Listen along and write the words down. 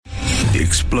The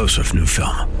explosive new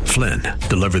film, Flynn,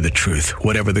 deliver the truth,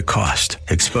 whatever the cost.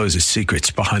 Exposes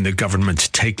secrets behind the government's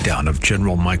takedown of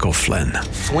General Michael Flynn.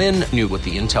 Flynn knew what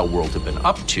the intel world had been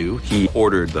up to. He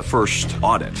ordered the first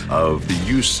audit of the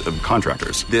use of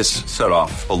contractors. This set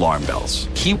off alarm bells.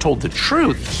 He told the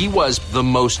truth. He was the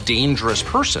most dangerous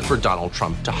person for Donald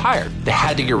Trump to hire. They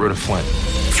had to get rid of Flynn.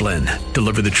 Flynn,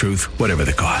 deliver the truth, whatever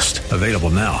the cost. Available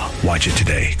now. Watch it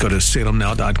today. Go to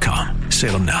salemnow.com.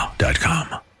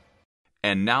 salemnow.com.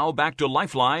 And now back to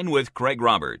Lifeline with Craig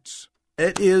Roberts.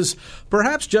 It is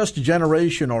perhaps just a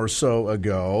generation or so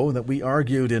ago that we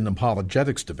argued in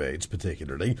apologetics debates,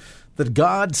 particularly, that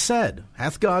God said,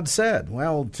 hath God said?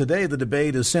 Well, today the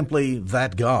debate is simply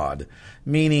that God,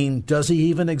 meaning, does he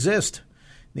even exist?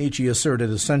 Nietzsche asserted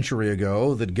a century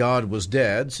ago that God was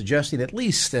dead, suggesting at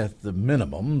least at the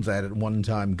minimum that at one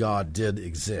time God did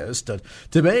exist.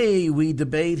 Today we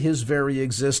debate his very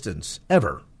existence,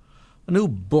 ever. A new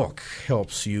book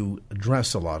helps you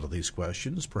address a lot of these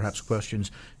questions, perhaps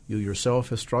questions you yourself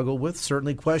have struggled with,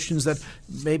 certainly questions that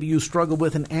maybe you struggle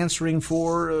with in answering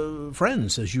for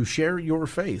friends as you share your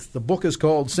faith. The book is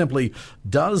called simply,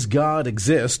 Does God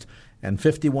Exist? And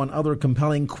 51 other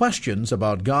compelling questions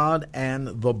about God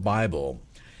and the Bible.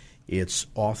 Its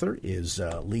author is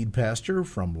lead pastor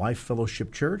from Life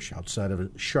Fellowship Church outside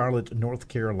of Charlotte, North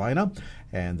Carolina,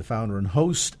 and the founder and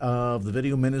host of the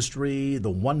video ministry, The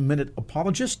 1 Minute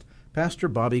Apologist, Pastor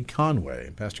Bobby Conway.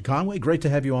 Pastor Conway, great to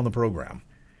have you on the program.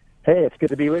 Hey, it's good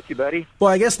to be with you, buddy.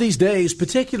 Well, I guess these days,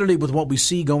 particularly with what we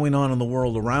see going on in the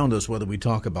world around us, whether we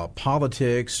talk about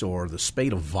politics or the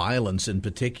spate of violence in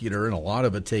particular, and a lot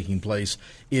of it taking place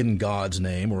in God's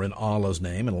name or in Allah's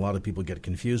name, and a lot of people get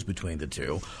confused between the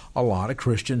two, a lot of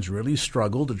Christians really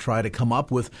struggle to try to come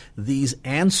up with these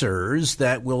answers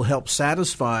that will help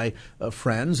satisfy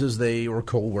friends as they or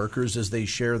co-workers as they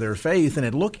share their faith. And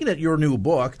in looking at your new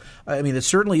book, I mean, it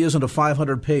certainly isn't a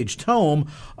 500-page tome.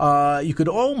 You could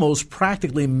almost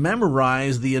practically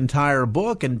memorize the entire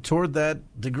book, and toward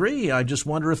that degree, I just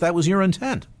wonder if that was your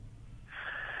intent.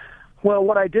 Well,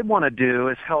 what I did want to do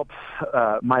is help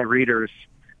my readers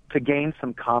to gain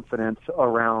some confidence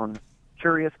around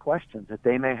curious questions that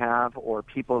they may have or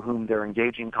people whom they're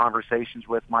engaging conversations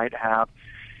with might have.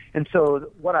 And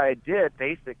so what I did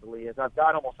basically is I've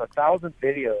got almost 1,000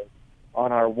 videos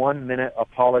on our 1 Minute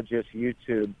Apologist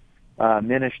YouTube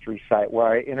ministry site where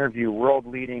I interview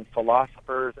world-leading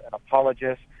philosophers and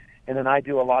apologists, and then I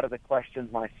do a lot of the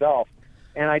questions myself.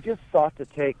 And I just sought to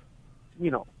take,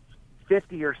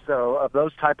 50 or so of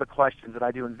those type of questions that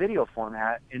I do in video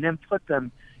format and then put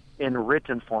them in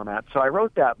written format. So I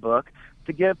wrote that book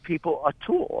to give people a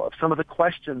tool of some of the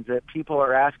questions that people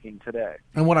are asking today.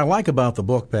 And what I like about the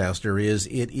book, Pastor, is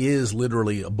it is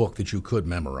literally a book that you could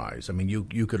memorize. I mean,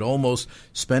 you could almost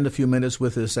spend a few minutes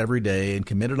with this every day and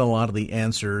committed a lot of the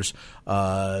answers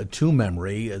to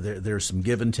memory. There's some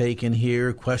give and take in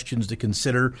here, questions to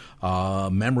consider,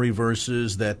 memory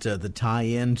verses that tie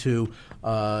into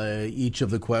each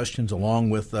of the questions, along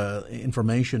with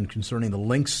information concerning the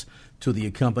links to the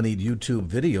accompanied YouTube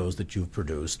videos that you've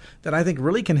produced that I think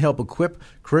really can help equip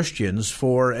Christians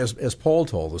for, as Paul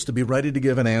told us, to be ready to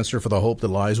give an answer for the hope that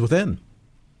lies within.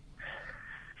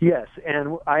 Yes,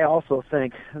 and I also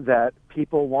think that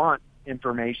people want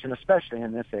information, especially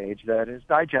in this age, that is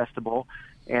digestible,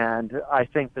 and I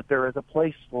think that there is a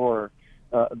place for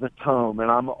the tome, and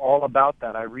I'm all about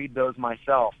that. I read those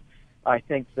myself. I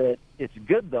think that it's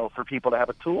good, though, for people to have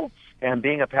a tool, and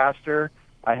being a pastor,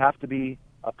 I have to be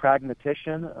a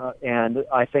pragmatician, and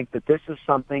I think that this is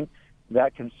something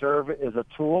that can serve as a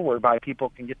tool whereby people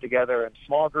can get together in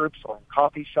small groups or in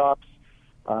coffee shops,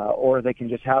 or they can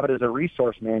just have it as a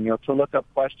resource manual to look up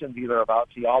questions either about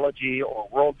theology or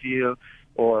worldview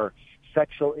or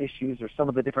sexual issues or some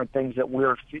of the different things that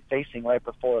we're facing right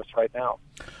before us right now.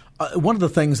 One of the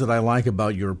things that I like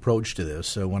about your approach to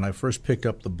this, when I first picked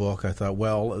up the book, I thought,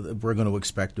 well, we're going to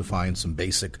expect to find some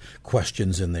basic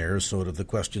questions in there, sort of the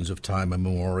questions of time and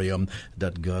memoriam.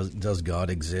 Does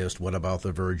God exist? What about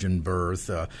the virgin birth?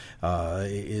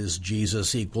 Is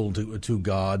Jesus equal to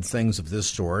God? Things of this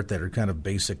sort that are kind of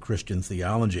basic Christian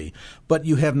theology. But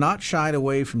you have not shied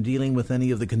away from dealing with any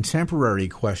of the contemporary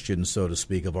questions, so to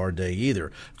speak, of our day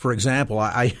either. For example,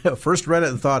 I first read it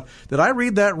and thought, did I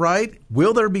read that right?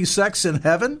 Will there be sex in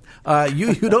heaven?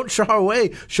 You don't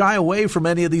shy away from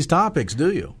any of these topics, do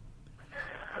you?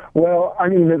 Well, I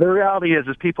mean, the reality is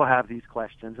people have these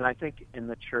questions, and I think in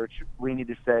the church we need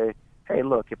to say, hey,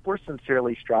 look, if we're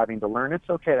sincerely striving to learn, it's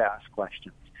okay to ask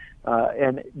questions.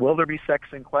 And will there be sex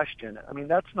in question? I mean,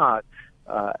 that's not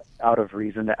out of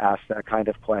reason to ask that kind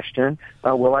of question.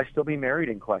 Will I still be married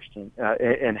in question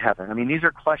in heaven? I mean, these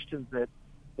are questions that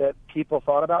that people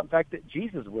thought about. In fact, that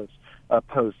Jesus was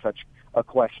posed such a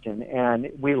question.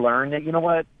 And we learned that, you know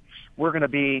what, we're going to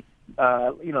be,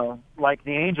 like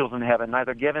the angels in heaven,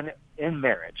 neither given in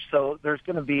marriage. So there's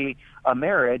going to be a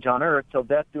marriage on earth till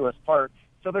death do us part.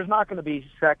 So there's not going to be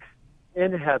sex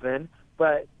in heaven,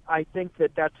 but I think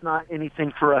that that's not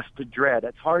anything for us to dread.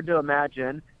 It's hard to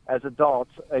imagine as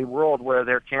adults a world where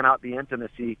there cannot be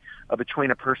intimacy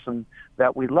between a person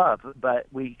that we love, but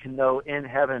we can know in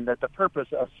heaven that the purpose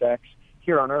of sex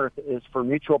here on earth is for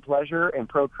mutual pleasure and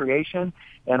procreation,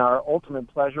 and our ultimate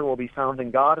pleasure will be found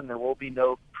in God, and there will be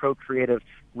no procreative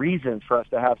reason for us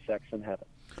to have sex in heaven.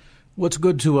 What's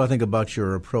good, too, I think, about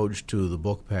your approach to the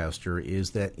book, Pastor,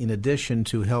 is that in addition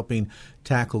to helping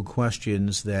tackle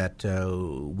questions that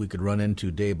we could run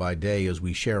into day by day as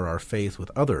we share our faith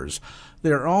with others,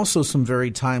 there are also some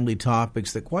very timely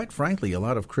topics that, quite frankly, a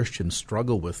lot of Christians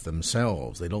struggle with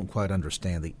themselves. They don't quite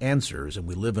understand the answers, and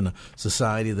we live in a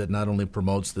society that not only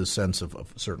promotes this sense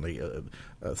of certainly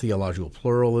theological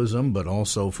pluralism, but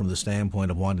also from the standpoint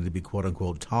of wanting to be,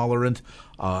 quote-unquote, tolerant,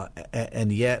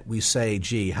 and yet we say,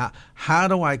 gee, how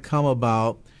do I come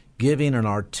about giving an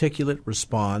articulate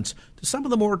response to some of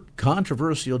the more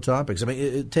controversial topics? I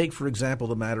mean, take, for example,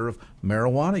 the matter of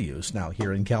marijuana use. Now,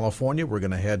 here in California, we're going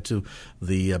to head to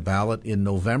the ballot in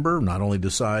November, not only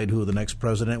decide who the next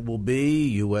president will be,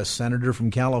 U.S. Senator from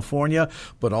California,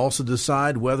 but also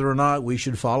decide whether or not we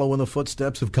should follow in the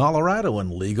footsteps of Colorado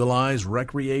and legalize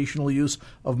recreational use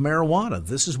of marijuana.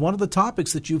 This is one of the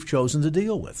topics that you've chosen to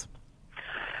deal with.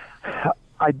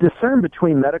 I discern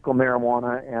between medical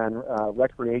marijuana and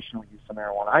recreational use of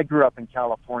marijuana. I grew up in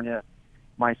California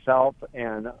myself,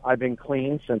 and I've been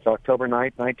clean since October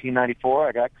 9th, 1994.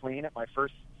 I got clean at my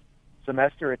first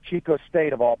semester at Chico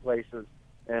State, of all places.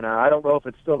 And I don't know if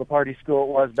it's still the party school it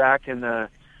was back in the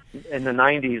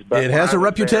 90s. But it has a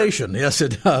reputation. Yes,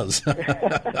 it does.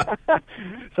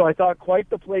 So I thought, quite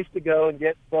the place to go and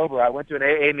get sober. I went to an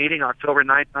AA meeting October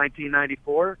 9th,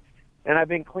 1994. And I've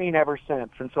been clean ever since.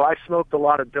 And so I've smoked a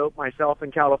lot of dope myself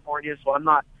in California, so I'm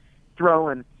not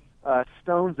throwing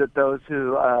stones at those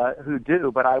who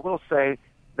do. But I will say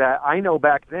that I know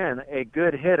back then a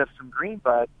good hit of some green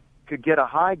bud could get a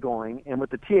high going. And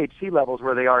with the THC levels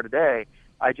where they are today,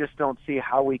 I just don't see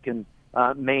how we can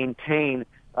maintain,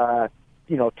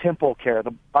 temple care.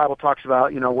 The Bible talks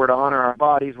about, we're to honor our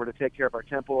bodies, we're to take care of our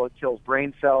temple. It kills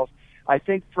brain cells. I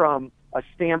think from a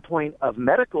standpoint of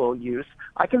medical use,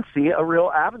 I can see a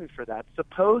real avenue for that.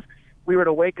 Suppose we were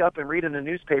to wake up and read in the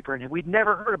newspaper and we'd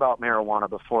never heard about marijuana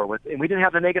before, and we didn't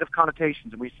have the negative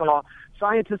connotations, and we saw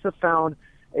scientists have found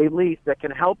a leaf that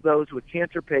can help those with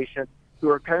cancer patients who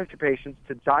are cancer patients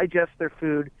to digest their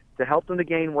food, to help them to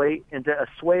gain weight, and to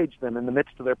assuage them in the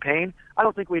midst of their pain. I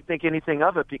don't think we'd think anything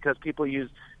of it, because people use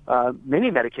many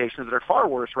medications that are far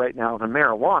worse right now than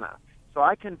marijuana. So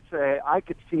I can say I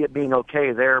could see it being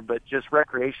okay there, but just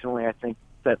recreationally, I think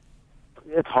that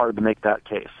it's hard to make that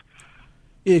case.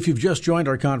 If you've just joined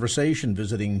our conversation,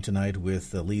 visiting tonight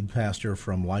with the lead pastor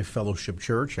from Life Fellowship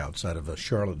Church outside of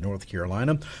Charlotte, North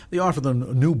Carolina, the author of the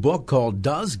new book called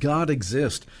Does God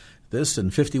Exist? This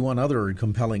and 51 other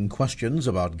compelling questions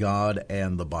about God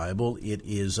and the Bible. It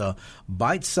is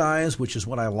bite-sized, which is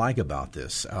what I like about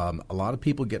this. A lot of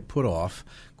people get put off.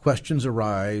 Questions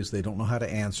arise, they don't know how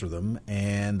to answer them,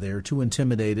 and they're too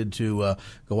intimidated to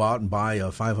go out and buy a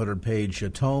 500-page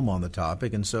tome on the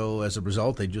topic, and so as a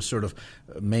result, they just sort of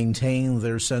maintain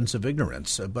their sense of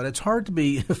ignorance. But it's hard to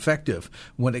be effective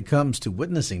when it comes to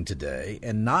witnessing today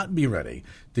and not be ready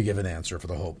to give an answer for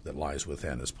the hope that lies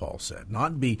within, as Paul said.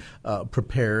 Not be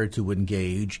prepared to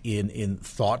engage in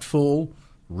thoughtful,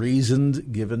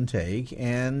 reasoned give and take,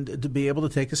 and to be able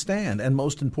to take a stand. And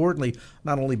most importantly,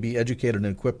 not only be educated and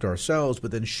equipped ourselves,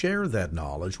 but then share that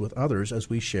knowledge with others as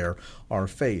we share our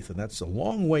faith. And that's a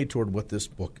long way toward what this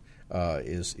book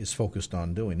is focused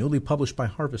on doing. Newly published by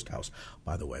Harvest House,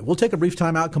 by the way. We'll take a brief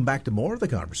time out, come back to more of the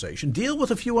conversation, deal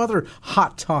with a few other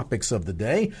hot topics of the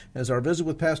day as our visit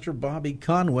with Pastor Bobby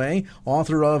Conway,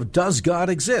 author of Does God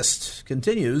Exist?,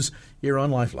 continues here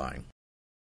on Lifeline.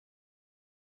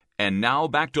 And now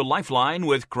back to Lifeline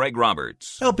with Craig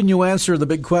Roberts. Helping you answer the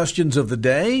big questions of the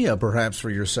day, perhaps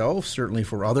for yourself, certainly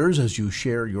for others as you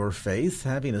share your faith,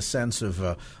 having a sense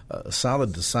of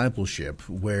solid discipleship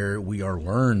where we are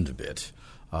learned a bit.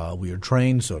 We are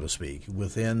trained, so to speak,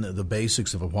 within the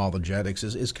basics of apologetics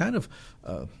is kind of,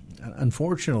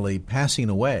 unfortunately, passing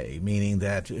away, meaning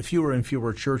that fewer and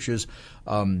fewer churches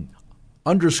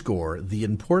underscore the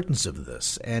importance of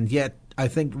this, and yet I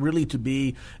think really to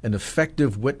be an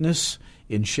effective witness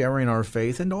in sharing our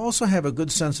faith and to also have a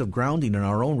good sense of grounding in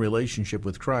our own relationship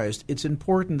with Christ, it's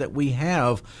important that we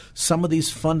have some of these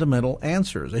fundamental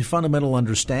answers, a fundamental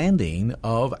understanding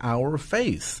of our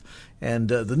faith. And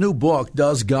the new book,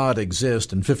 Does God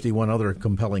Exist? And 51 Other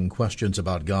Compelling Questions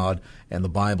About God and the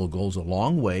Bible goes a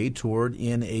long way toward,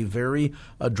 in a very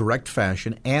direct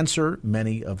fashion, answer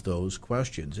many of those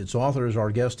questions. Its author is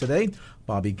our guest today,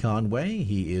 Bobby Conway.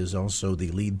 He is also the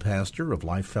lead pastor of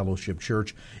Life Fellowship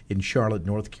Church in Charlotte,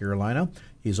 North Carolina.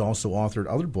 He's also authored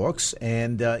other books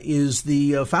and is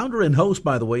the founder and host,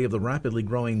 by the way, of the rapidly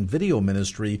growing video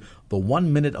ministry, The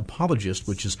 1 Minute Apologist,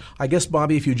 which is, I guess,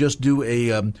 Bobby, if you just do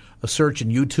a search in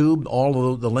YouTube,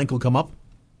 all of the link will come up?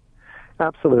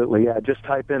 Absolutely, yeah. Just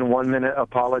type in 1 Minute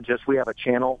Apologist. We have a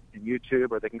channel in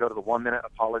YouTube, or they can go to the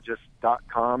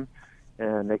 1minuteapologist.com,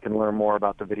 and they can learn more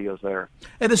about the videos there.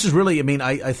 And this is really,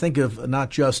 I think of not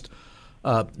just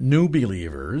new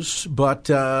believers, but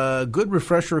good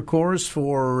refresher course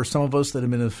for some of us that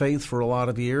have been in faith for a lot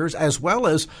of years, as well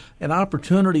as an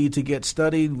opportunity to get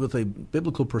studied with a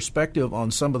biblical perspective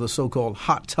on some of the so-called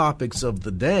hot topics of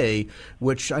the day,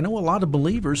 which I know a lot of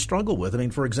believers struggle with.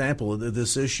 For example,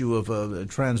 this issue of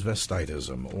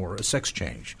transvestitism or sex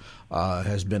change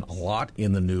has been a lot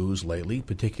in the news lately,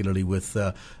 particularly with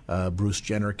Bruce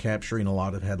Jenner capturing a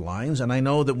lot of headlines. And I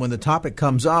know that when the topic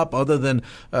comes up, other than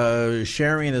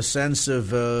sharing a sense of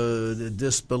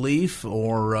disbelief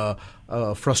or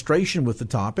frustration with the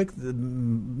topic,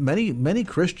 many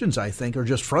Christians, I think, are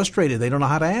just frustrated. They don't know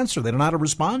how to answer. They don't know how to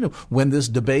respond when this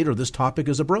debate or this topic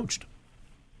is approached.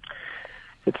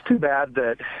 It's too bad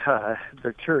that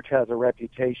the church has a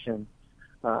reputation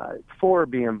for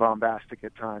being bombastic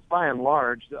at times. By and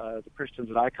large, the Christians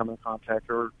that I come in contact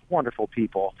are wonderful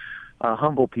people,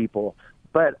 humble people,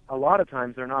 but a lot of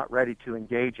times they're not ready to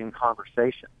engage in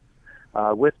conversation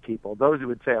with people. Those who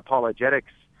would say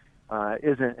apologetics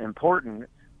isn't important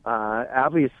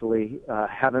obviously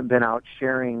haven't been out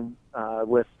sharing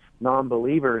with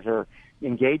non-believers or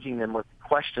engaging them with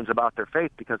questions about their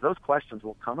faith, because those questions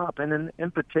will come up. And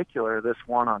in particular, this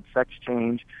one on sex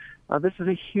change, this is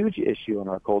a huge issue in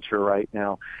our culture right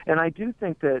now. And I do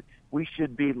think that we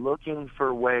should be looking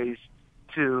for ways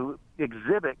to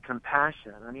exhibit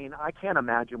compassion. I can't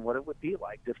imagine what it would be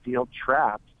like to feel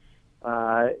trapped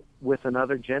with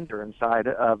another gender inside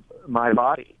of my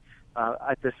body.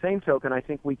 At the same token, I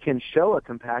think we can show a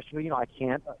compassion. I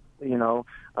can't,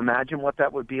 imagine what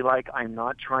that would be like. I'm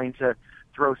not trying to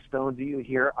throw stones at you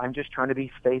here. I'm just trying to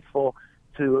be faithful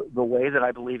to the way that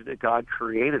I believe that God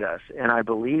created us. And I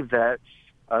believe that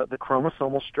the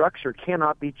chromosomal structure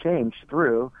cannot be changed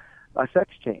through a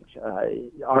sex change.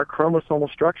 Our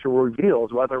chromosomal structure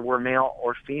reveals whether we're male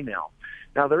or female.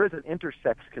 Now, there is an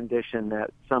intersex condition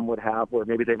that some would have, where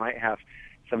maybe they might have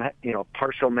some,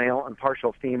 partial male and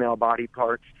partial female body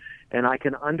parts. And I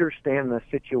can understand the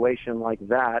situation like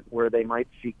that, where they might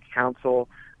seek counsel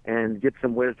and get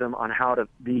some wisdom on how to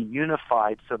be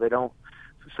unified so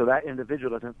that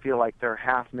individual doesn't feel like they're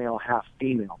half male, half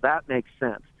female. That makes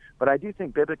sense. But I do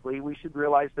think biblically we should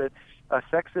realize that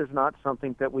sex is not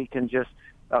something that we can just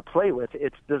play with.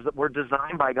 We're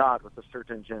designed by God with a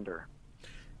certain gender.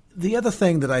 The other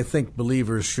thing that I think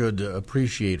believers should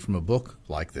appreciate from a book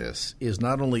like this is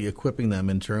not only equipping them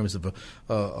in terms of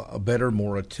a better,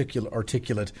 more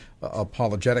articulate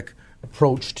apologetic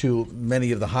approach to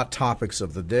many of the hot topics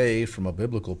of the day from a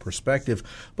biblical perspective,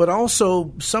 but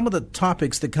also some of the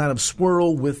topics that kind of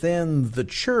swirl within the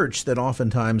church that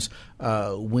oftentimes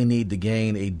we need to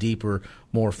gain a deeper,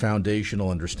 more foundational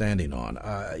understanding on.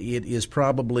 It is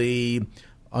probably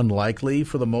unlikely,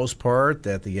 for the most part,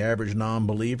 that the average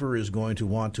non-believer is going to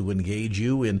want to engage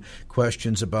you in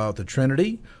questions about the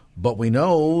Trinity. But we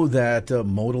know that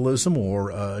modalism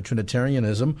or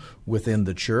Trinitarianism within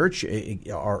the church,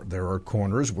 there are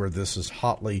corners where this is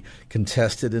hotly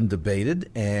contested and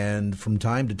debated. And from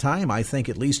time to time, I think,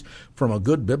 at least from a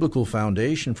good biblical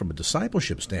foundation, from a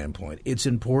discipleship standpoint, it's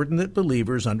important that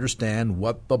believers understand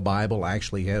what the Bible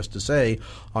actually has to say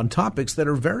on topics that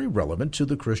are very relevant to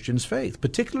the Christian's faith,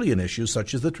 particularly in issues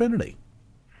such as the Trinity.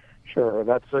 Sure,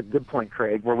 that's a good point,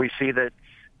 Craig, where we see that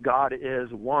God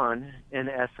is one in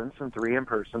essence and three in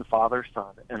person, Father,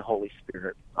 Son, and Holy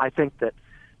Spirit. I think that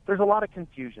there's a lot of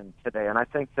confusion today, and I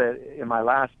think that in my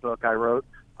last book I wrote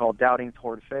called Doubting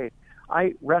Toward Faith,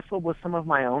 I wrestled with some of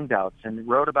my own doubts and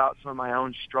wrote about some of my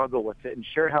own struggle with it and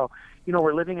shared how,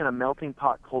 we're living in a melting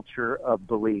pot culture of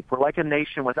belief. We're like a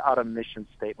nation without a mission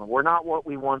statement. We're not what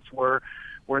we once were.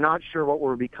 We're not sure what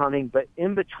we're becoming, but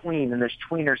in between, in this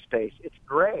tweener space, it's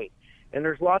gray. And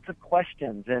there's lots of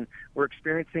questions, and we're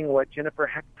experiencing what Jennifer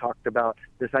Heck talked about,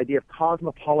 this idea of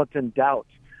cosmopolitan doubt,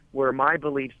 where my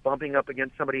belief's bumping up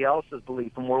against somebody else's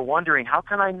belief, and we're wondering, how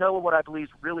can I know what I believe is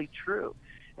really true?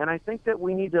 And I think that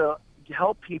we need to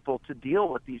help people to deal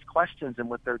with these questions and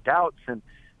with their doubts. And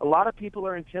a lot of people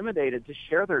are intimidated to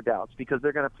share their doubts because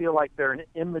they're going to feel like they're an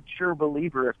immature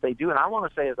believer if they do. And I want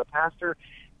to say, as a pastor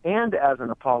and as an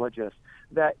apologist,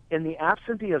 that in the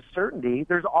absence of certainty,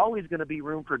 there's always going to be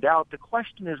room for doubt. The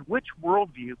question is, which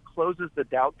worldview closes the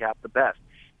doubt gap the best?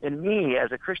 And me,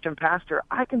 as a Christian pastor,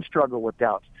 I can struggle with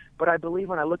doubts. But I believe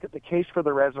when I look at the case for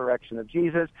the resurrection of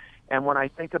Jesus, and when I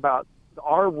think about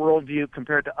our worldview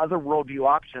compared to other worldview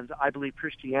options, I believe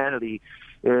Christianity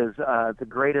is the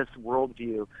greatest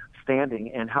worldview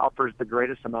standing and offers the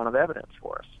greatest amount of evidence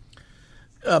for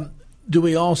us. Do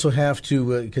we also have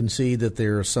to concede that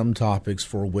there are some topics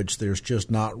for which there's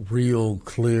just not real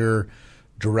clear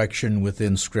direction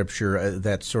within Scripture,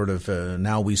 that sort of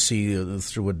now we see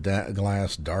through a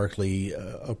glass darkly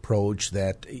approach,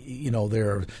 that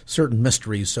there are certain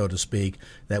mysteries, so to speak,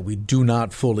 that we do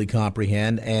not fully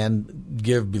comprehend, and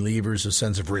give believers a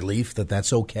sense of relief that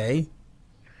that's okay?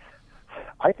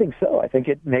 I think so. I think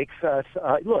it makes us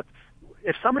look.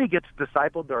 If somebody gets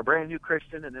discipled, they're a brand new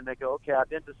Christian, and then they go, okay, I've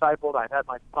been discipled, I've had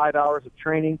my 5 hours of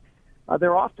training,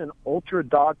 they're often ultra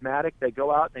dogmatic. They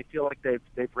go out and they feel like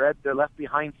they've read their Left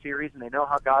Behind series and they know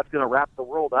how God's going to wrap the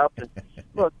world up. And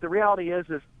look, the reality is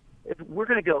if we're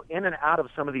going to go in and out of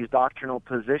some of these doctrinal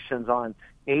positions on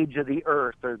age of the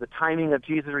earth or the timing of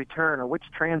Jesus' return or which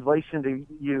translation to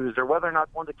use or whether or not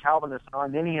one's a Calvinist or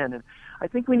Arminian. And I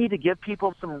think we need to give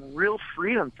people some real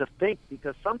freedom to think,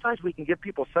 because sometimes we can give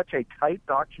people such a tight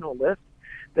doctrinal list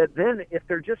that then if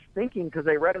they're just thinking because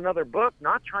they read another book,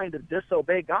 not trying to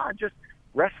disobey God, just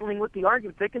wrestling with the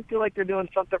argument, they can feel like they're doing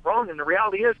something wrong. And the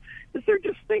reality is they're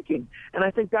just thinking. And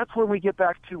I think that's when we get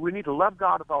back to, we need to love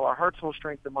God with all our heart, soul,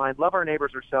 strength, and mind, love our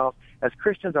neighbors ourselves. As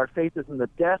Christians, our faith is in the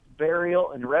death,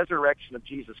 burial, and resurrection of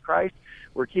Jesus Christ.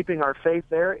 We're keeping our faith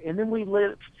there. And then we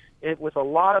live it with a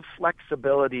lot of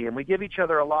flexibility, and we give each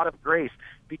other a lot of grace,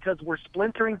 because we're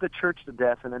splintering the church to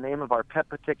death in the name of our pet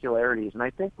particularities. And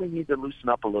I think we need to loosen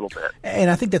up a little bit.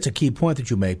 And I think that's a key point that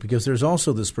you make, because there's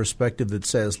also this perspective that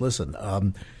says, listen,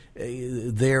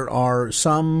 there are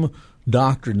some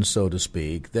doctrines, so to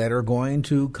speak, that are going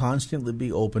to constantly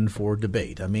be open for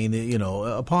debate. I mean,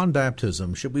 upon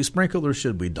baptism, should we sprinkle or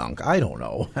should we dunk? I don't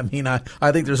know. I mean, I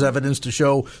think there's evidence to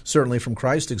show, certainly from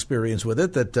Christ's experience with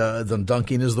it, that the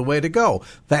dunking is the way to go.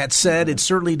 That said, it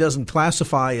certainly doesn't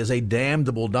classify as a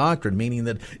damnable doctrine, meaning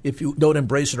that if you don't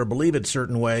embrace it or believe it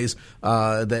certain ways,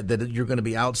 that you're going to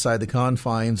be outside the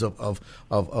confines of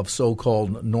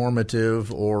so-called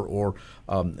normative or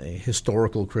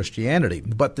historical Christianity.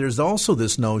 But there's also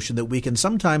this notion that we can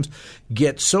sometimes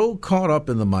get so caught up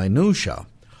in the minutia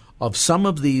of some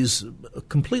of these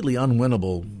completely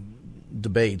unwinnable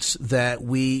debates that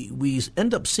we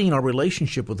end up seeing our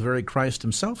relationship with the very Christ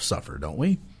himself suffer, don't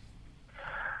we?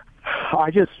 I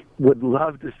just would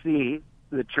love to see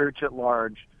the church at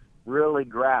large really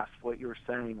grasp what you're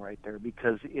saying right there,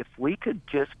 because if we could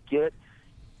just get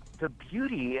the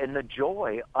beauty and the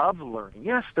joy of learning.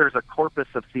 Yes, there's a corpus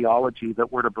of theology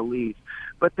that we're to believe,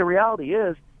 but the reality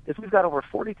is we've got over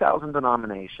 40,000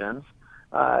 denominations.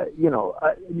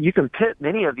 You can pit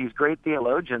many of these great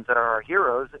theologians that are our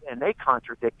heroes, and they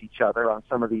contradict each other on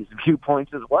some of these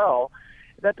viewpoints as well.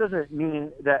 That doesn't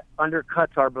mean that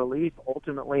undercuts our belief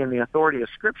ultimately in the authority of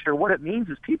Scripture. What it means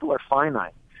is people are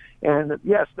finite. And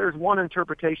yes, there's one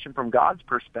interpretation from God's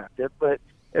perspective, but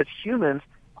as humans,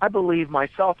 I believe,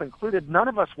 myself included, none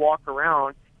of us walk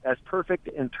around as perfect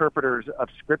interpreters of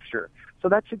Scripture. So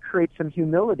that should create some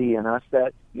humility in us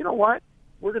that, you know what,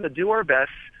 we're going to do our best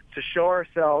to show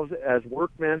ourselves as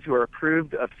workmen who are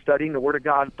approved of studying the Word of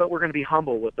God, but we're going to be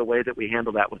humble with the way that we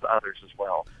handle that with others as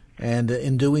well. And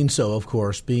in doing so, of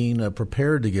course, being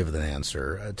prepared to give the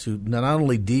answer, to not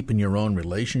only deepen your own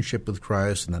relationship with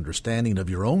Christ and understanding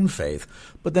of your own faith,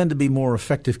 but then to be more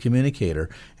effective communicator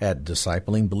at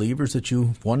discipling believers that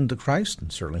you've won to Christ,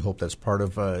 and certainly hope that's part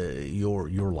of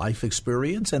your life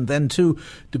experience, and then to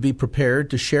be prepared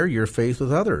to share your faith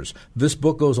with others. This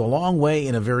book goes a long way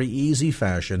in a very easy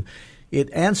fashion. It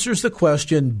answers the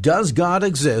question, does God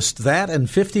exist? That and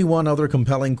 51 other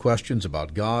compelling questions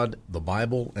about God, the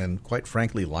Bible, and quite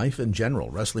frankly, life in general,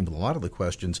 wrestling with a lot of the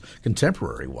questions,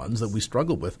 contemporary ones, that we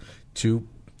struggle with to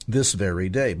this very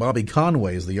day. Bobby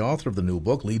Conway is the author of the new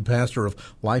book, lead pastor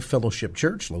of Life Fellowship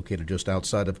Church, located just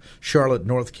outside of Charlotte,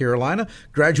 North Carolina,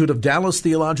 graduate of Dallas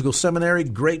Theological Seminary,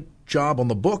 great job on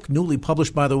the book, newly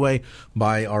published, by the way,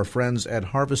 by our friends at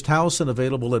Harvest House and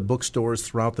available at bookstores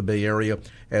throughout the Bay Area,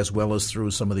 as well as through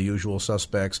some of the usual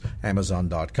suspects,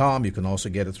 Amazon.com. You can also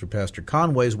get it through Pastor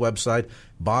Conway's website,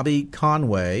 Bobby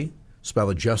Conway,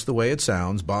 spell it just the way it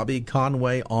sounds,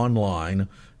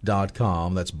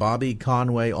 BobbyConwayOnline.com. That's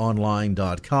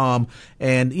BobbyConwayOnline.com.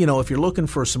 And, you know, if you're looking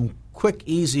for some quick,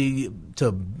 easy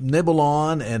to nibble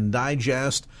on and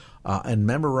digest and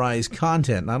memorize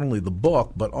content, not only the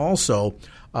book, but also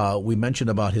we mentioned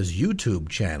about his YouTube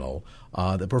channel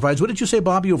that provides, what did you say,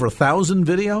 Bobby, over 1,000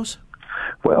 videos?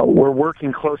 Well, we're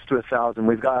working close to 1,000.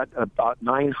 We've got about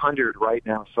 900 right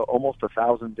now, so almost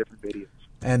 1,000 different videos.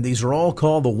 And these are all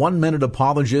called the 1 Minute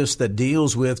Apologist, that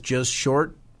deals with just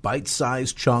short,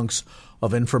 bite-sized chunks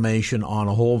of information on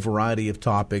a whole variety of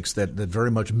topics that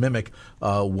very much mimic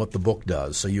what the book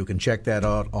does. So you can check that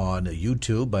out on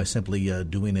YouTube by simply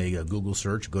doing a Google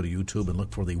search. Go to YouTube and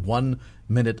look for the 1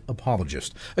 Minute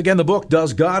Apologist. Again, the book,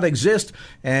 Does God Exist?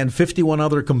 And 51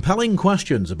 other compelling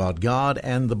questions about God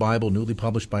and the Bible, newly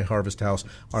published by Harvest House.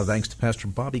 Our thanks to Pastor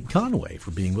Bobby Conway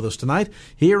for being with us tonight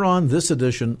here on this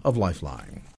edition of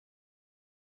Lifeline.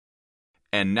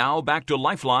 And now back to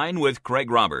Lifeline with Craig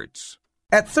Roberts.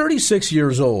 At 36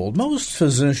 years old, most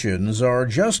physicians are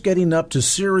just getting up to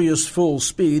serious full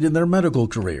speed in their medical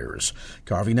careers,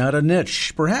 carving out a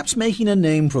niche, perhaps making a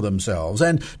name for themselves,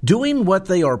 and doing what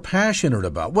they are passionate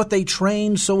about, what they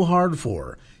train so hard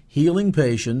for, healing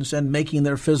patients and making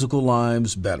their physical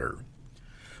lives better.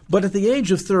 But at the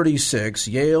age of 36,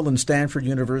 Yale and Stanford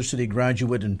University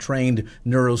graduate and trained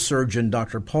neurosurgeon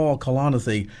Dr. Paul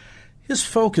Kalanithi, his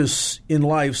focus in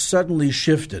life suddenly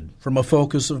shifted from a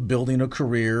focus of building a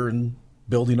career and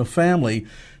building a family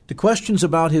to questions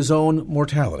about his own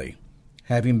mortality,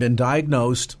 having been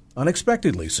diagnosed,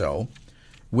 unexpectedly so,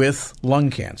 with lung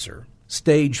cancer,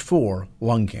 stage 4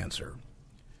 lung cancer.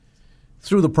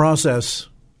 Through the process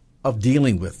of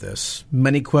dealing with this,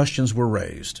 many questions were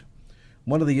raised.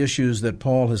 One of the issues that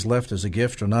Paul has left as a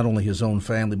gift for not only his own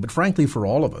family, but frankly for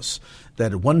all of us,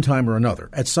 that at one time or another,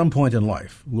 at some point in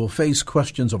life, we'll face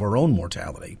questions of our own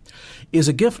mortality, is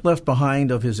a gift left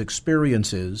behind of his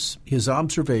experiences, his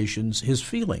observations, his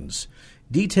feelings,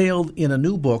 detailed in a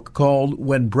new book called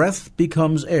When Breath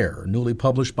Becomes Air, newly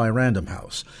published by Random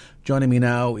House. Joining me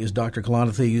now is Dr.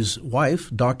 Kalanithi's wife,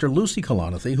 Dr. Lucy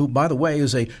Kalanithi, who, by the way,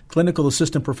 is a clinical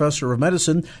assistant professor of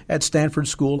medicine at Stanford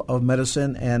School of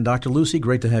Medicine. And Dr. Lucy,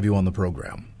 great to have you on the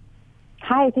program.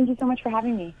 Hi, thank you so much for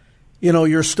having me. You know,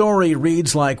 your story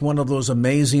reads like one of those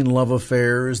amazing love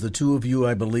affairs. The two of you,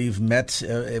 I believe, met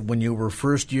when you were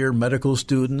first-year medical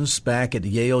students back at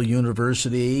Yale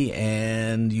University,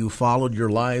 and you followed your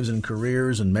lives and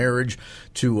careers and marriage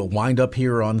to wind up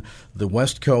here on the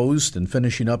West Coast and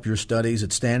finishing up your studies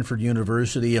at Stanford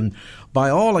University. And by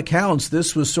all accounts,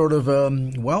 this was sort of,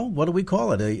 well, what do we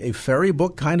call it, a fairy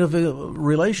book kind of a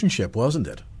relationship, wasn't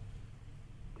it?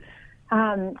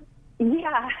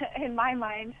 Yeah, in my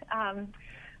mind,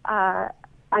 I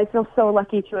feel so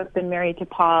lucky to have been married to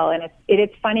Paul, and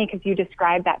it's funny because you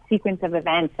described that sequence of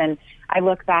events, and I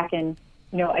look back and,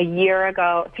 you know,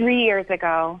 3 years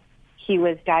ago, he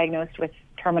was diagnosed with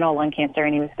terminal lung cancer,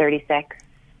 and he was 36.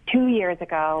 2 years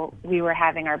ago, we were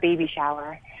having our baby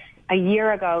shower. A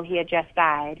year ago, he had just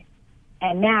died,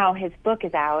 and now his book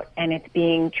is out, and it's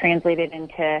being translated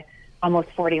into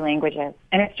almost 40 languages.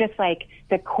 And it's just like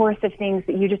the course of things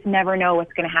that you just never know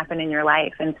what's going to happen in your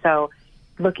life. And so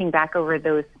looking back over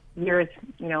those years,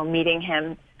 you know, meeting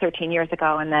him 13 years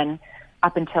ago and then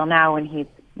up until now when he's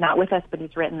not with us, but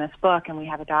he's written this book and we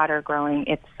have a daughter growing,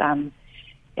 it's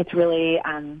really,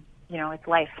 you know, it's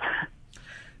life.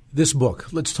 This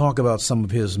book, let's talk about some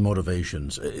of his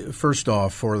motivations. First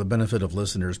off, for the benefit of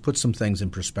listeners, put some things in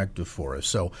perspective for us.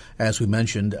 So, as we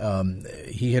mentioned,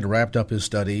 he had wrapped up his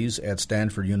studies at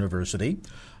Stanford University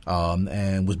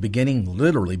and was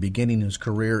literally beginning his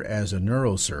career as a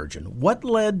neurosurgeon. What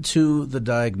led to the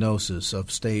diagnosis of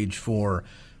stage 4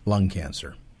 lung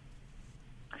cancer?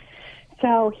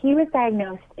 So he was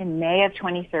diagnosed in May of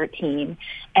 2013,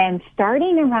 and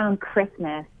starting around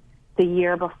Christmas, the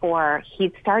year before,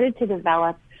 he'd started to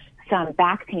develop some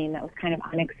back pain that was kind of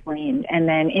unexplained. And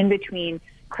then in between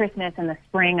Christmas and the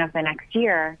spring of the next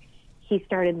year, he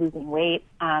started losing weight,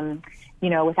 you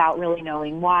know, without really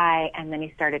knowing why. And then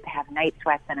he started to have night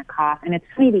sweats and a cough. And it's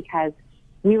funny because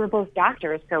we were both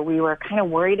doctors, so we were kind of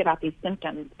worried about these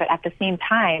symptoms. But at the same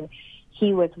time,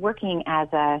 he was working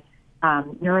as a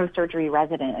neurosurgery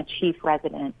resident, a chief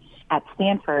resident at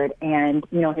Stanford, and,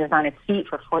 you know, he was on his feet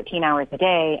for 14 hours a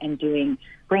day and doing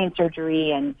brain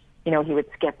surgery, and, you know, he would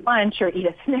skip lunch or eat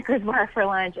a Snickers bar for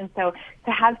lunch. And so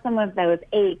to have some of those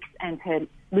aches and to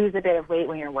lose a bit of weight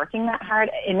when you're working that hard.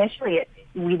 Initially,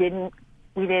 we didn't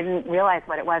realize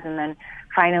what it was, and then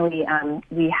finally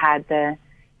we had the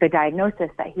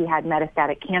diagnosis that he had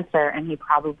metastatic cancer, and he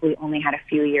probably only had a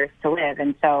few years to live.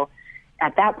 And so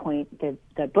at that point,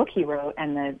 the book he wrote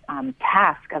and the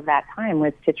task of that time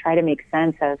was to try to make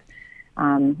sense of,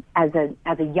 as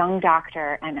a young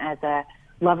doctor and as a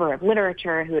lover of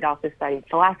literature who had also studied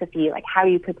philosophy, like how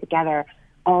you put together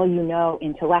all you know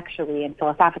intellectually and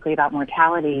philosophically about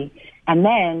mortality, and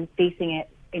then facing it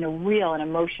in a real and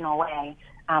emotional way.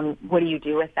 What do you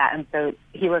do with that? And so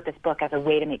he wrote this book as a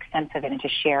way to make sense of it and to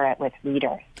share it with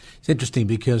readers. It's interesting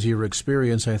because your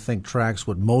experience, I think, tracks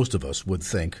what most of us would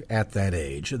think at that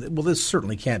age. Well, this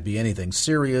certainly can't be anything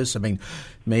serious. I mean,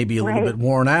 maybe a little bit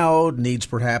worn out, needs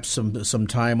perhaps some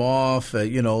time off,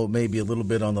 maybe a little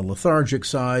bit on the lethargic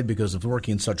side because of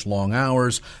working such long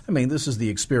hours. I mean, this is the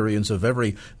experience of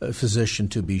every physician,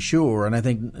 to be sure. And I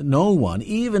think no one,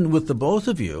 even with the both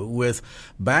of you, with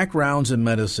backgrounds in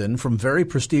medicine from very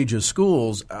prestigious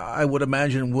schools, I would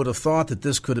imagine would have thought that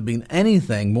this could have been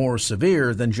anything more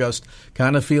severe than just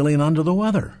kind of feeling under the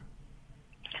weather.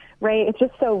 Right. It's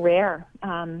just so rare.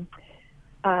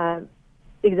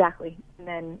 Exactly. And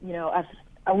then,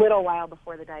 a little while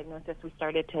before the diagnosis, we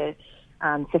started to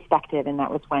suspect it, and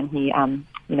that was when he,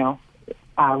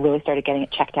 really started getting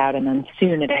it checked out, and then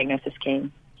soon the diagnosis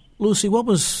came. Lucy, what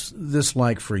was this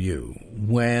like for you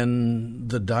when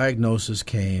the diagnosis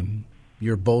came?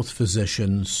 You're both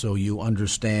physicians, so you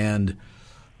understand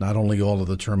not only all of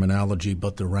the terminology,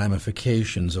 but the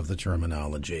ramifications of the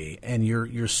terminology. And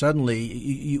you're suddenly,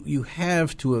 you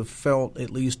have to have felt,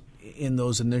 at least in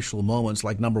those initial moments,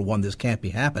 like, number one, this can't be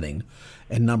happening.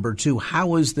 And number two,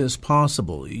 how is this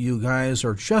possible? You guys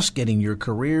are just getting your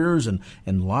careers and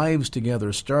lives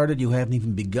together started. You haven't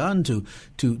even begun to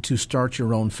start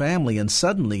your own family. And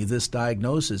suddenly this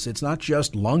diagnosis, it's not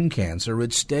just lung cancer,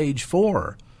 it's stage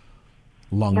 4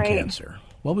 lung cancer.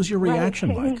 What was your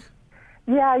reaction like?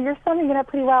 Yeah, you're summing it up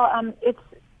pretty well.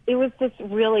 It was this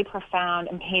really profound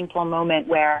and painful moment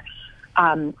where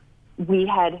Paul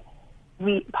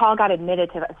got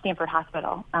admitted to Stanford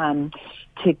Hospital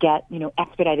to get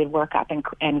expedited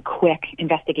workup and quick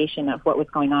investigation of what was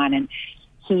going on. And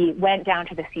he went down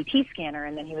to the CT scanner,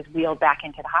 and then he was wheeled back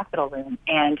into the hospital room.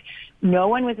 And no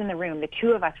one was in the room. The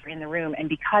two of us were in the room. And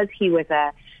because he was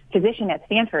a physician at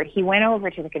Stanford, he went over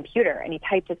to the computer and he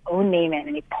typed his own name in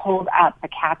and he pulled up the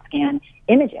CAT scan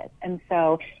images. And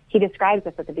so he describes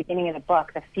this at the beginning of the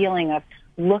book, the feeling of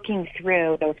looking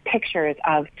through those pictures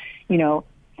of,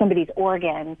 somebody's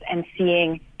organs and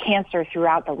seeing cancer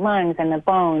throughout the lungs and the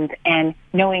bones and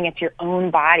knowing it's your own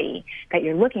body that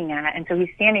you're looking at. And so he's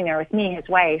standing there with me, his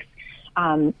wife,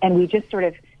 and we just sort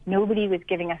of, nobody was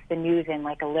giving us the news in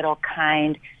like a little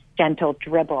kind, gentle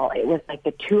dribble. It was like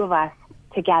the two of us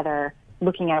together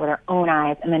looking at it with our own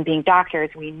eyes, and then being doctors,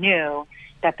 we knew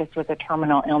that this was a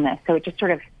terminal illness. So it just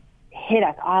sort of hit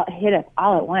us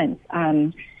all at once.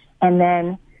 And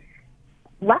then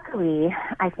luckily,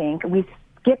 I think we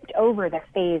skipped over the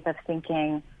phase of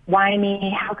thinking, why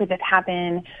me? How could this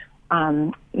happen?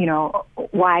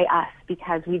 Why us?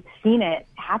 Because we've seen it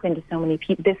happen to so many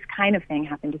people. This kind of thing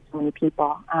happened to so many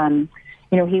people.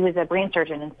 He was a brain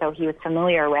surgeon, and so he was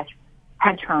familiar with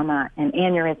head trauma and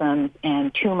aneurysms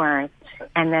and tumors.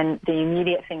 And then the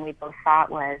immediate thing we both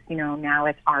thought was, now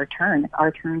it's our turn. It's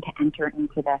our turn to enter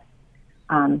into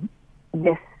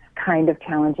this kind of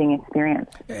challenging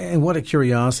experience. And what a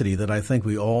curiosity that I think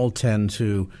we all tend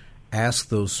to ask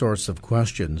those sorts of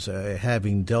questions.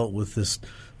 Having dealt with this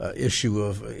issue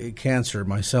of cancer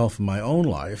myself in my own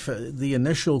life, the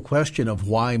initial question of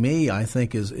why me, I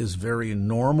think, is very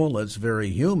normal. It's very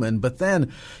human. But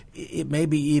then it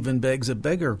maybe even begs a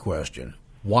bigger question.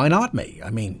 Why not me?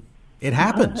 I mean, it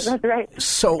happens. That's right.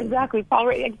 So Exactly. Paul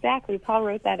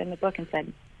wrote that in the book and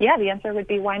said, yeah, the answer would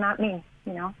be, why not me?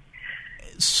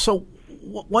 So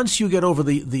once you get over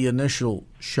the initial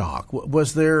shock,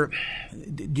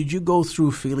 did you go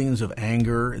through feelings of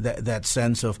anger, that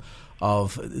sense of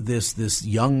this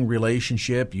young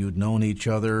relationship? You'd known each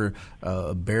other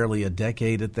barely a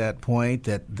decade at that point,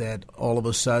 that all of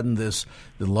a sudden the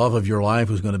love of your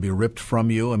life was going to be ripped from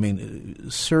you? I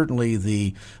mean, certainly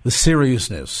the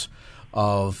seriousness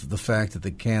of the fact that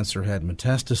the cancer had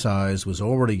metastasized, was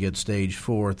already at stage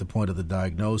 4 at the point of the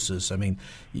diagnosis. I mean,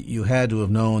 you had to have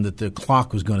known that the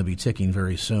clock was going to be ticking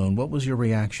very soon. What was your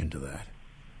reaction to that?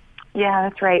 Yeah,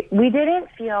 that's right. We didn't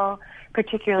feel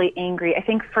particularly angry. I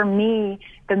think for me,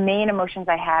 the main emotions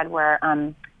I had were,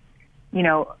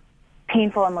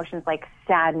 painful emotions like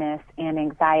sadness and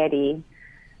anxiety,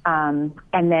 and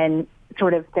then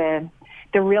sort of the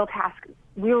real task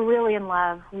we were really in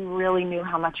love. We really knew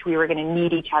how much we were going to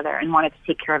need each other and wanted to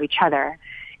take care of each other.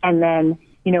 And then,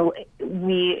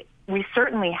 we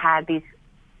certainly had these,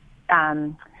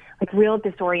 real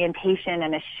disorientation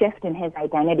and a shift in his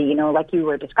identity. Like you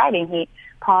were describing,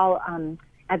 Paul,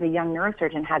 as a young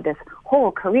neurosurgeon, had this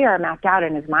whole career mapped out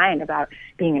in his mind about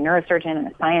being a neurosurgeon and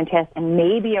a scientist and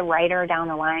maybe a writer down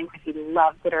the line because he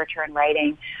loved literature and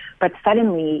writing. But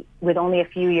suddenly, with only a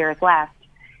few years left,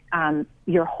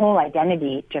 your whole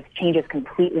identity just changes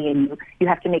completely, and you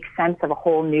have to make sense of a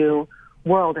whole new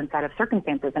world and set of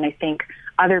circumstances. And I think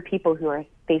other people who are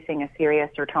facing a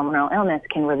serious or terminal illness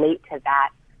can relate to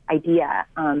that idea.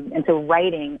 And so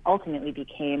writing ultimately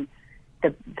became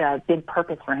the big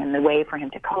purpose for him, the way for him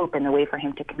to cope and the way for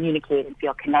him to communicate and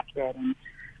feel connected and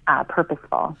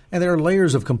purposeful. And there are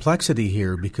layers of complexity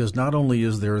here, because not only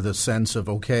is there the sense of,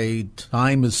 okay,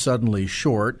 time is suddenly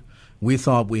short. We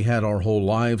thought we had our whole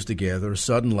lives together.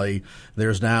 Suddenly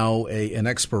there's now an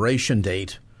expiration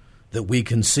date that we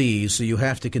can see. So you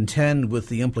have to contend with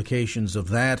the implications of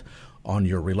that on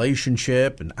your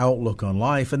relationship and outlook on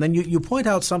life. And then you point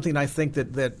out something I think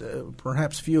that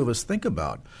perhaps few of us think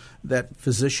about, that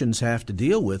physicians have to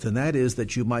deal with, and that is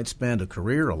that you might spend a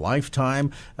career, a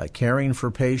lifetime caring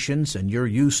for patients, and you're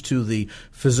used to the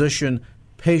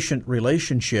physician-patient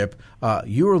relationship.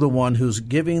 You're the one who's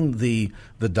giving the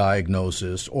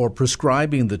diagnosis or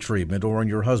prescribing the treatment, or in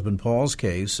your husband Paul's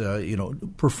case,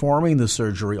 performing the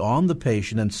surgery on the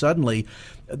patient, and suddenly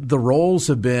the roles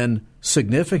have been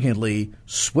significantly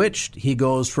switched. He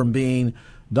goes from being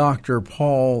Dr.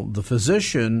 Paul, the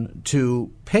physician,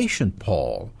 to patient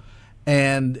Paul.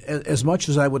 And as much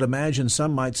as I would imagine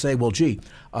some might say, well,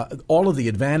 all of the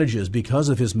advantages because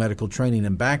of his medical training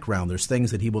and background, there's things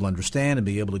that he will understand and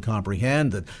be able to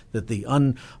comprehend that the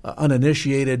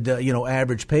uninitiated,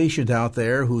 average patient out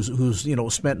there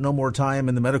who's spent no more time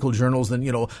in the medical journals than,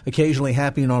 occasionally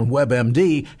happening on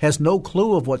WebMD has no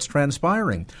clue of what's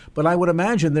transpiring. But I would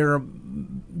imagine there are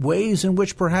ways in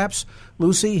which perhaps,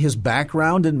 Lucy, his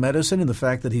background in medicine and the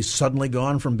fact that he's suddenly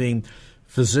gone from being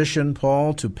physician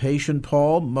Paul to patient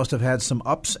Paul must have had some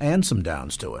ups and some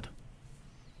downs to it.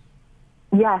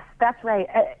 Yes, that's right.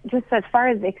 Just as far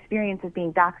as the experience of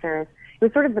being doctors, it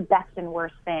was sort of the best and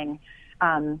worst thing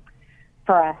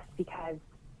for us, because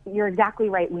you're exactly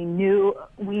right. We knew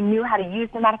how to use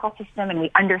the medical system, and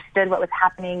we understood what was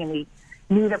happening, and we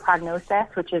knew the prognosis,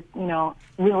 which is,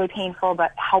 really painful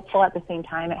but helpful at the same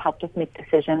time. It helped us make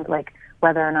decisions like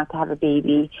whether or not to have a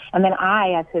baby. And then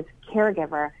I, as his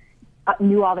caregiver,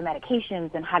 knew all the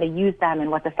medications and how to use them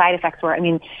and what the side effects were. I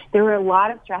mean, there were a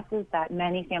lot of stresses that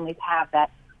many families have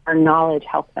that our knowledge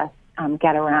helps us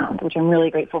get around, which I'm really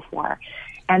grateful for.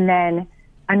 And then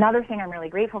another thing I'm really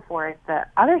grateful for is the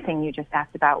other thing you just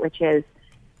asked about, which is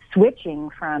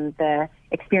switching from the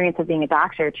experience of being a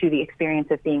doctor to the experience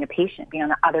of being a patient, being on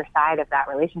the other side of that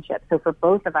relationship. So for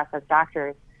both of us as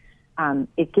doctors,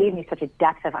 it gave me such a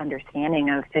depth of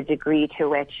understanding of the degree to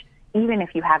which, even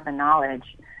if you have the knowledge,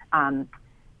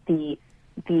 the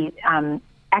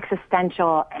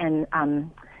existential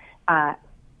and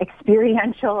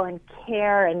experiential and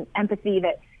care and empathy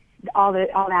that all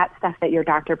that stuff that your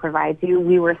doctor provides you,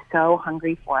 we were so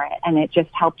hungry for it, and it just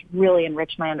helped really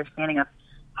enrich my understanding of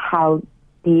how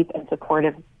deep and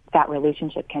supportive that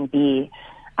relationship can be.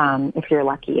 If you're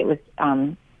lucky, it was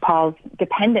Paul's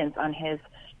dependence on his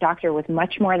doctor was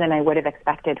much more than I would have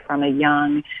expected from a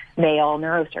young male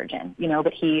neurosurgeon,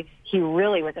 but he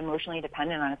really was emotionally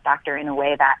dependent on his doctor in a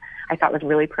way that I thought was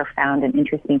really profound and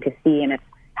interesting to see, and it's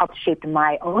helped shape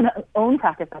my own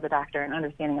practice as a doctor and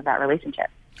understanding of that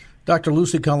relationship. Dr.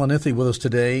 Lucy Kalanithi with us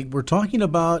today. We're talking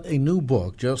about a new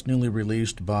book just newly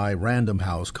released by Random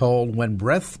House called When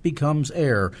Breath Becomes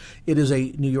Air. It is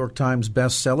a New York Times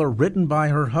bestseller written by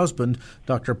her husband,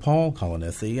 Dr. Paul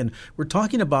Kalanithi, and we're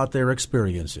talking about their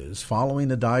experiences following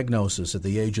the diagnosis at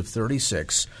the age of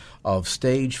 36 of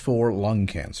stage 4 lung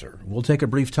cancer. We'll take a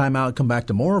brief time out and come back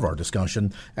to more of our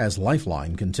discussion as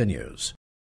Lifeline continues.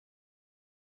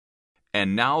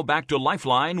 And now back to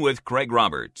Lifeline with Craig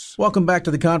Roberts. Welcome back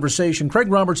to the conversation. Craig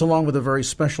Roberts along with a very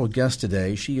special guest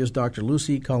today. She is Dr.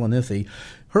 Lucy Kalanithi.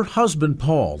 Her husband,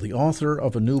 Paul, the author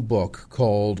of a new book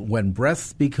called When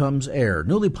Breath Becomes Air,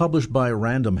 newly published by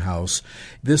Random House.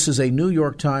 This is a New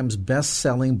York Times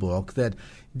best-selling book that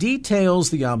details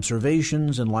the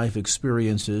observations and life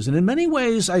experiences, and in many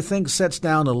ways, I think, sets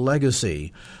down a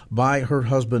legacy by her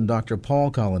husband, Dr.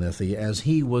 Paul Kalanithi, as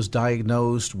he was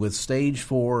diagnosed with stage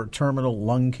 4 terminal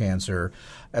lung cancer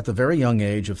at the very young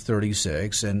age of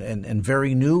 36 and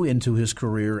very new into his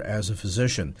career as a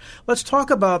physician. Let's talk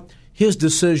about his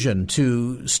decision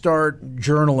to start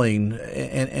journaling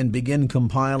and begin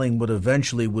compiling what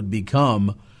eventually would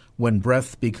become When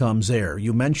Breath Becomes Air.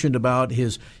 You mentioned about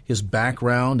his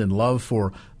background and love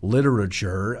for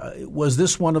literature. Was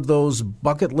this one of those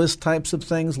bucket list types of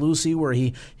things, Lucy, where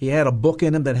he had a book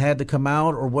in him that had to come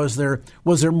out, or was there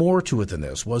more to it than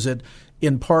this? Was it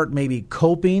in part maybe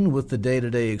coping with the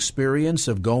day-to-day experience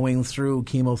of going through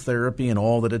chemotherapy and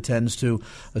all that attends to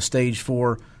a stage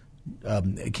 4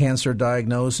 cancer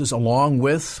diagnosis, along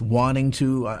with wanting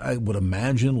to, I would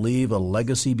imagine, leave a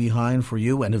legacy behind for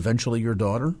you and eventually your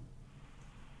daughter?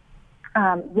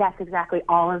 Yes, exactly.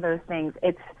 All of those things.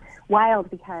 It's wild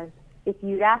because if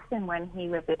you'd asked him when he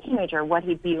was a teenager what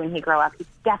he'd be when he grew up, he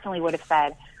definitely would have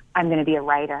said, I'm going to be a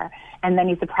writer. And then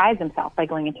he surprised himself by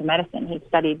going into medicine. He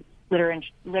studied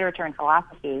literature and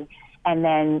philosophy and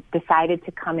then decided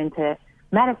to come into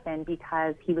medicine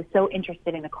because he was so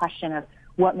interested in the question of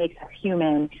what makes us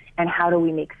human and how do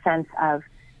we make sense of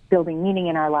building meaning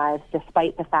in our lives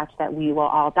despite the fact that we will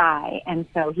all die. And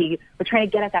so he was trying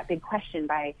to get at that big question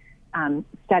by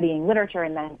studying literature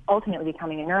and then ultimately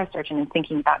becoming a neurosurgeon and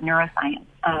thinking about neuroscience.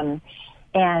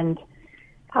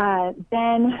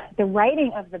 Then the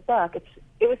writing of the book,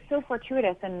 it was so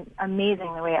fortuitous and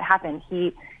amazing the way it happened.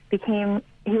 He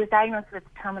was diagnosed with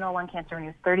terminal lung cancer when he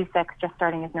was 36, just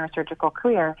starting his neurosurgical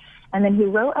career. And then he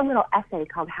wrote a little essay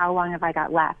called How Long Have I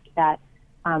Got Left that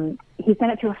he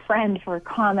sent it to a friend for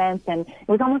comments. And it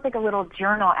was almost like a little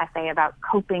journal essay about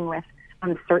coping with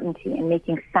uncertainty and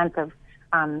making sense of,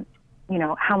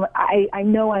 how I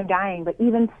know I'm dying, but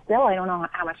even still, I don't know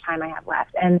how much time I have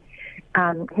left. And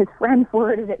his friend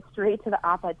forwarded it straight to the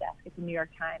op-ed desk at the New York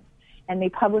Times. And they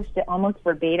published it almost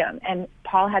verbatim. And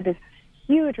Paul had this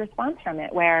huge response from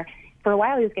it where for a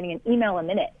while he was getting an email a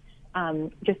minute,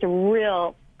 just a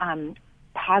real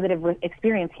positive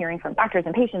experience hearing from doctors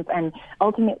and patients. And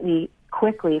ultimately,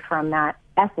 quickly from that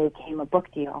essay came a book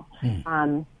deal.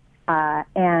 And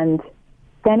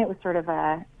then it was sort of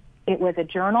a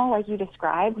journal like you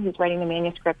described. He was writing the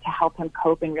manuscript to help him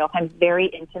cope in real time, very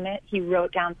intimate. He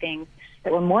wrote down things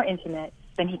that were more intimate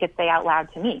than he could say out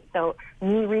loud to me. So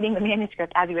me reading the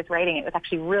manuscript as he was writing it was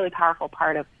actually a really powerful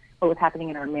part of what was happening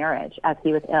in our marriage as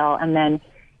he was ill. And then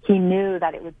he knew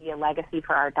that it would be a legacy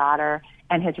for our daughter.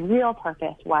 And his real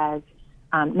purpose was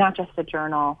not just a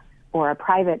journal or a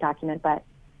private document, but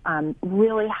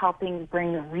really helping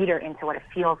bring the reader into what it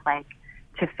feels like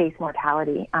to face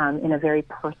mortality in a very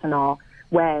personal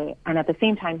way. And at the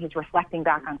same time, he's reflecting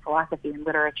back on philosophy and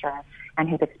literature and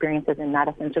his experiences in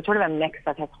medicine. So it's sort of a mix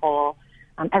of his whole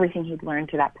everything he'd learned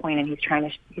to that point, and he's trying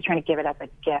to give it as a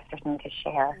gift or something to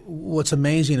share. What's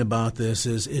amazing about this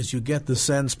is you get the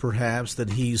sense, perhaps,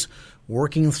 that he's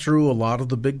working through a lot of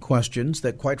the big questions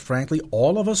that, quite frankly,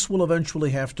 all of us will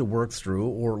eventually have to work through,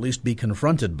 or at least be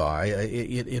confronted by.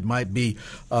 It might be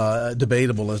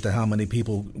debatable as to how many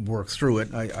people work through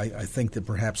it. I think that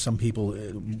perhaps some people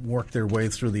work their way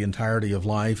through the entirety of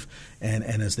life, and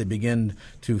as they begin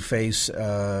to face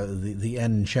the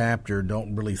end chapter,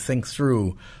 don't really think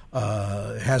through,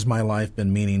 has my life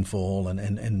been meaningful,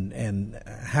 and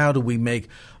how do we make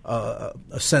a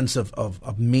sense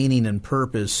of meaning and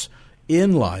purpose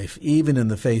in life, even in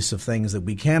the face of things that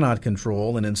we cannot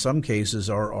control and in some cases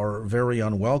are very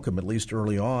unwelcome, at least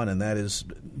early on, and that is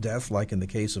death, like in the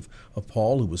case of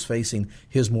Paul, who was facing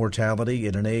his mortality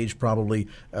at an age probably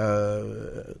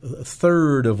a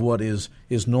third of what is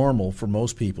normal for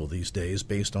most people these days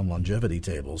based on longevity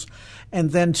tables.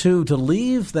 And then, too, to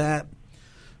leave that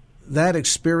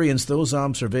experience, those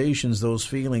observations, those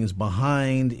feelings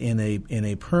behind in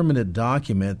a permanent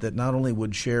document that not only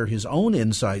would share his own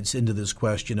insights into this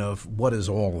question of what does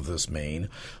all of this mean,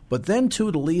 but then, too,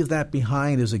 to leave that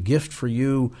behind as a gift for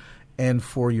you and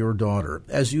for your daughter.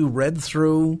 As you read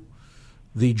through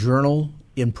the journal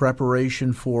in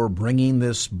preparation for bringing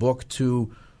this book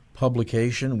to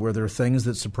publication, were there things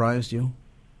that surprised you?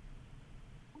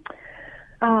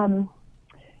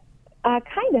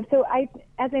 Kind of. So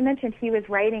as I mentioned, he was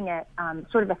writing it,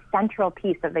 sort of a central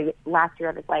piece of the last year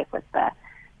of his life was the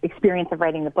experience of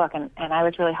writing the book. And I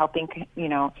was really helping,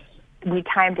 we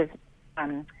timed his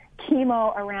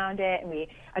chemo around it, and we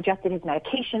adjusted his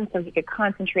medication so he could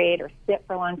concentrate or sit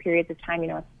for long periods of time.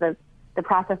 It's the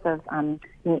process of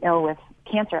being ill with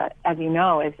cancer, as you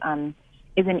know,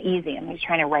 isn't easy, and he's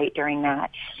trying to write during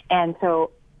that. And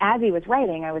so as he was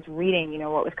writing, I was reading,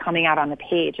 what was coming out on the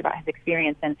page about his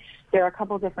experience. And there are a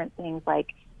couple different things,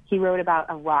 like he wrote about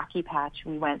a rocky patch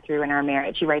we went through in our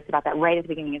marriage. He writes about that right at the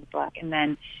beginning of the book. And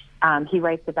then he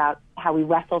writes about how we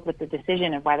wrestled with the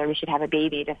decision of whether we should have a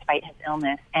baby despite his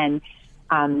illness. And,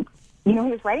 he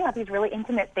was writing about these really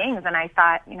intimate things. And I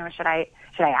thought, should I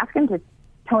ask him to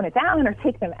tone it down or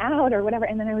take them out or whatever?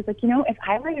 And then I was like, if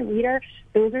I were a reader,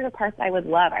 those are the parts I would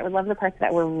love. I would love the parts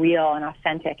that were real and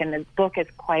authentic. And the book is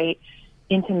quite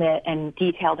intimate and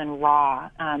detailed and raw.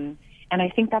 And I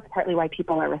think that's partly why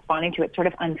people are responding to it, sort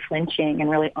of unflinching and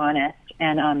really honest.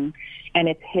 And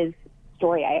it's his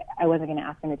story. I wasn't going to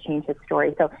ask him to change his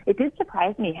story. So it did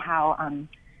surprise me how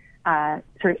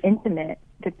sort of intimate,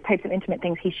 the types of intimate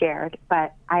things he shared.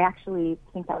 But I actually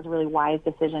think that was a really wise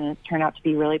decision, and it's turned out to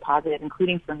be really positive,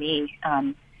 including for me.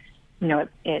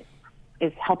 It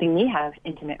is helping me have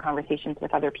intimate conversations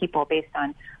with other people based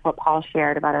on what Paul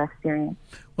shared about our experience.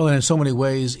 Well, and in so many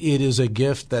ways, it is a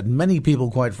gift that many people,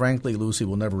 quite frankly, Lucy,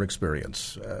 will never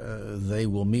experience. They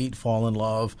will meet, fall in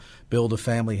love, build a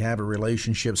family, have a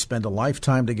relationship, spend a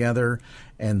lifetime together,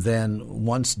 and then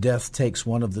once death takes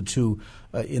one of the two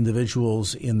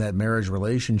individuals in that marriage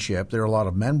relationship, there are a lot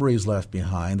of memories left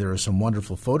behind. There are some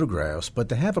wonderful photographs, but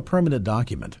to have a permanent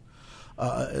document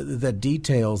that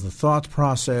details the thought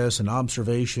process and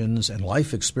observations and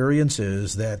life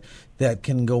experiences that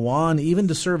can go on even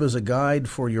to serve as a guide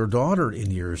for your daughter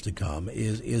in years to come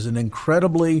is an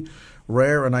incredibly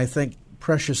rare and I think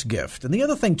precious gift. And the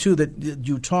other thing, too, that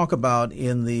you talk about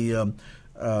in the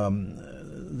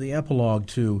epilogue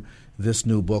to this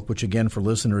new book, which again for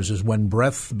listeners is When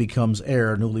Breath Becomes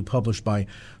Air, newly published by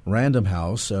Random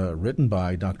House, written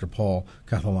by Dr. Paul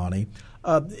Catalani.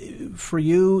 For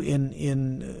you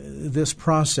in this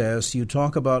process, you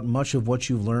talk about much of what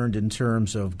you've learned in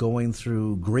terms of going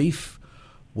through grief,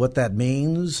 what that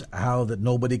means, how that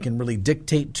nobody can really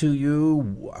dictate to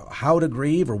you how to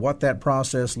grieve or what that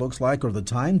process looks like or the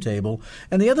timetable.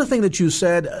 And the other thing that you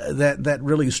said that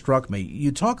really struck me,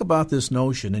 you talk about this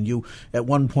notion, and you at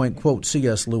one point quote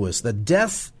C.S. Lewis, that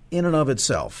death in and of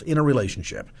itself in a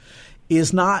relationship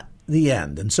is not the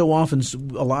end. And so often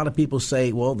a lot of people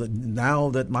say, well, now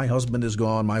that my husband is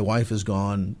gone, my wife is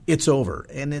gone, it's over.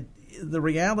 And the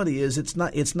reality is it's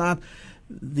not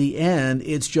the end,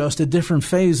 it's just a different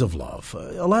phase of love.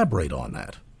 Elaborate on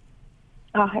that.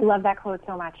 Oh, I love that quote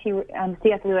so much.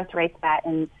 C.S. Lewis writes that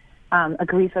in A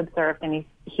Grief Observed, and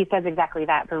he says exactly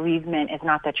that. Bereavement is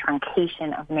not the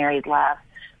truncation of married love,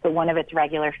 but one of its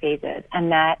regular phases.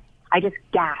 And that I just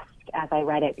gasped as I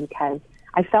read it because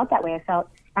I felt that way. I felt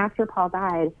after Paul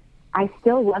died, I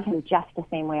still love him just the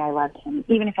same way I loved him.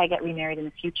 Even if I get remarried in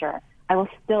the future, I will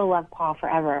still love Paul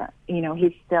forever.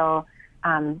 He's still,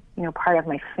 part of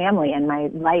my family and my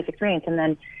life experience. And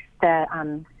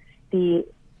then the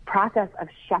process of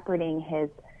shepherding his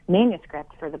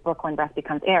manuscript for the book When Breath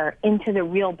Becomes Air into the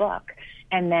real book,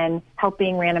 and then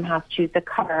helping Random House choose the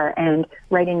cover and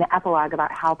writing the epilogue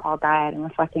about how Paul died and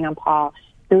reflecting on Paul,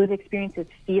 those experiences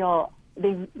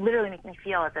they literally make me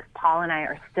feel as if Paul and I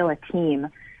are still a team,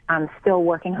 still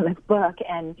working on this book,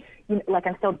 and like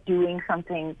I'm still doing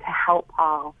something to help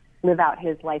Paul live out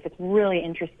his life. It's really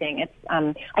interesting. It's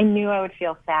I knew I would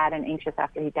feel sad and anxious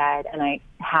after he died, and I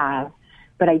have,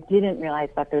 but I didn't realize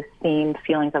that those same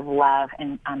feelings of love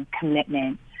and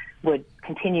commitment would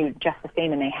continue just the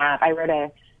same, and they have. I wrote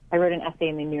an essay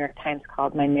in the New York Times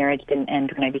called "My Marriage Didn't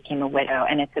End When I Became a Widow,"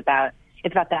 and it's about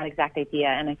that exact idea.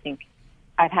 And I think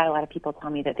I've had a lot of people tell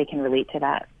me that they can relate to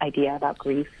that idea about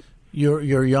grief.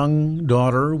 Your young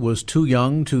daughter was too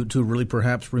young to really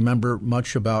perhaps remember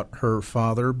much about her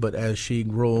father, but as she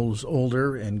grows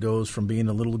older and goes from being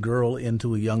a little girl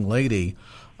into a young lady,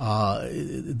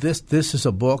 this is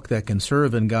a book that can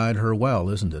serve and guide her well,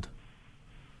 isn't it?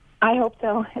 I hope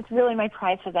so. It's really my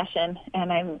prized possession,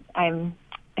 and I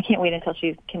can't wait until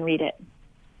she can read it.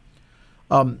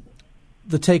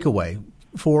 The takeaway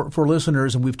for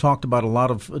listeners, and we've talked about a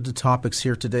lot of the topics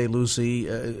here today, Lucy,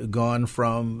 gone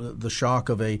from the shock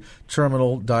of a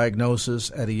terminal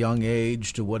diagnosis at a young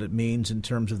age to what it means in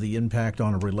terms of the impact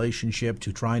on a relationship,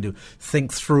 to trying to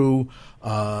think through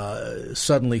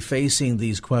suddenly facing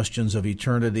these questions of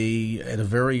eternity at a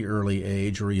very early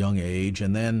age or a young age,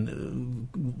 and then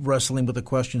wrestling with the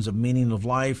questions of meaning of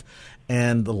life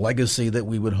and the legacy that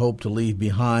we would hope to leave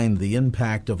behind, the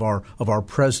impact of our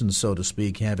presence, so to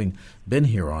speak, having been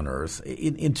here on earth.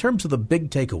 In terms of the big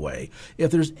takeaway,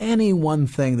 if there's any one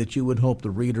thing that you would hope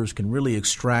the readers can really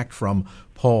extract from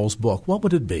Paul's book, what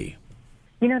would it be?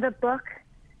 The book,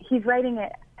 he's writing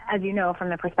it, as you know, from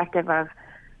the perspective of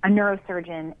a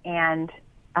neurosurgeon and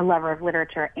a lover of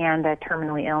literature and a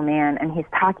terminally ill man, and he's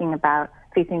talking about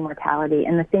facing mortality.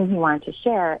 And the thing he wanted to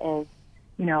share is,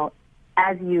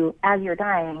 as you're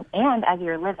dying and as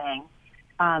you're living,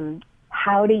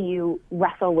 how do you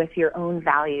wrestle with your own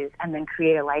values and then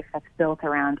create a life that's built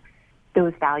around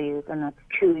those values and that's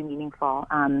truly meaningful?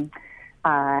 And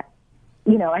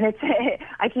it's,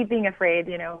 I keep being afraid,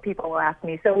 people will ask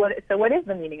me, so what is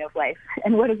the meaning of life?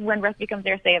 And what does When Breath Becomes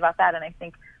Air say about that? And I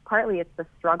think partly it's the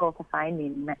struggle to find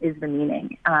meaning that is the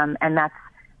meaning. And that's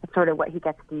sort of what he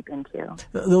gets deep into.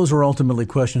 Those are ultimately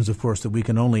questions, of course, that we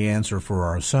can only answer for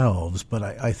ourselves. But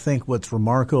I think what's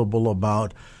remarkable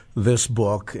about this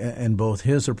book and both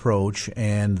his approach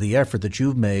and the effort that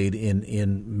you've made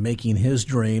in making his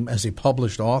dream as a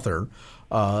published author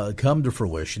come to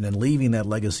fruition and leaving that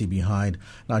legacy behind,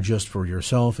 not just for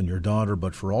yourself and your daughter,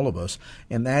 but for all of us.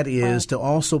 And that is to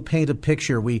also paint a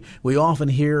picture. We often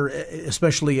hear,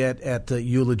 especially at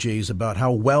eulogies, about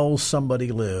how well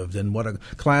somebody lived and what a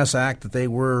class act that they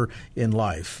were in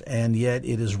life. And yet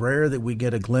it is rare that we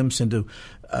get a glimpse into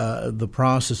the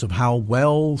process of how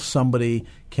well somebody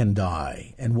can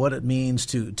die and what it means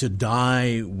to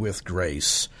die with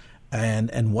grace.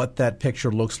 And what that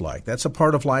picture looks like. That's a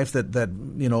part of life that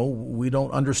we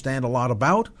don't understand a lot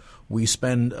about. We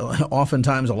spend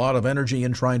oftentimes a lot of energy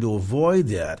in trying to avoid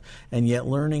that, and yet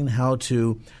learning how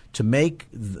to make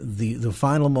the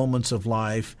final moments of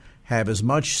life have as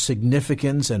much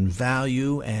significance and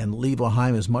value and leave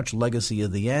behind as much legacy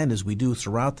at the end as we do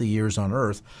throughout the years on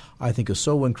Earth, I think is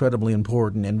so incredibly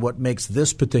important and what makes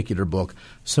this particular book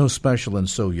so special and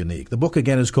so unique. The book,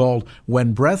 again, is called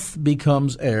When Breath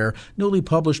Becomes Air, newly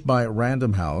published by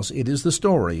Random House. It is the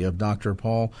story of Dr.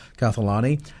 Paul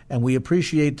Kathalani, and we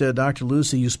appreciate, Dr.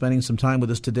 Lucy, you spending some time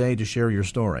with us today to share your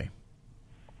story.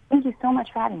 Thank you so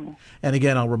much for having me. And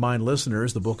again, I'll remind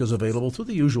listeners, the book is available through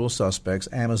the usual suspects,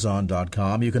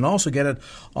 Amazon.com. You can also get it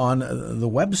on the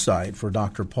website for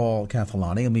Dr. Paul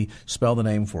Kathalani. Let me spell the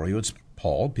name for you. It's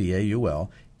Paul,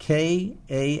 Paul,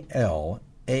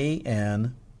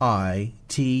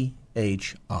 Kalanithi.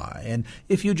 And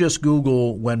if you just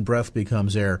Google When Breath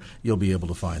Becomes Air, you'll be able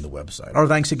to find the website. Our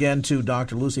thanks again to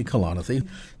Dr. Lucy Kalanithi,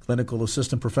 Clinical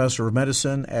Assistant Professor of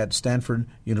Medicine at Stanford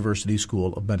University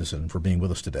School of Medicine, for being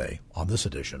with us today on this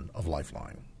edition of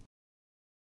Lifeline.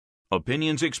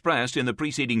 Opinions expressed in the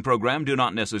preceding program do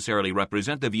not necessarily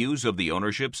represent the views of the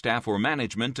ownership, staff, or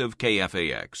management of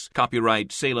KFAX.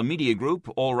 Copyright Salem Media Group,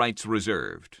 all rights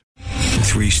reserved.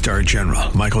 3-star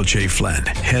General Michael J. Flynn,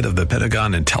 head of the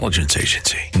Pentagon Intelligence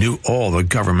Agency, knew all the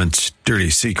government's dirty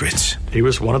secrets. He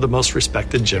was one of the most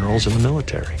respected generals in the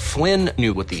military. Flynn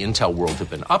knew what the intel world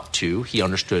had been up to. He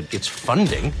understood its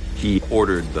funding. He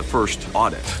ordered the first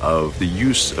audit of the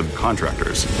use of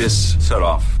contractors. This set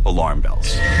off alarm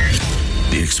bells.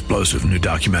 The explosive new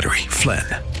documentary, Flynn,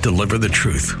 Deliver the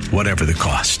Truth, Whatever the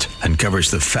Cost, uncovers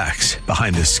the facts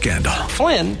behind this scandal.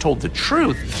 Flynn told the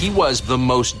truth. He was the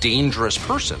most dangerous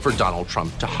person for Donald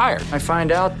Trump to hire. I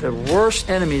find out the worst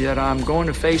enemy that I'm going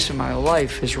to face in my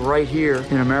life is right here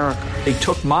in America. They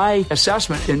took my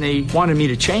assessment and they wanted me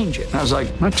to change it. And I was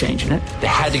like, I'm not changing it. They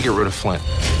had to get rid of Flynn.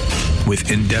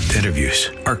 With in-depth interviews,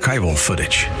 archival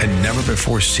footage, and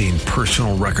never-before-seen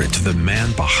personal records of the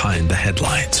man behind the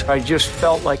headlines. I just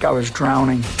felt like I was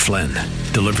drowning. Flynn,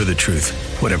 Deliver the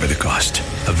Truth, Whatever the Cost.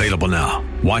 Available now.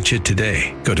 Watch it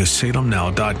today. Go to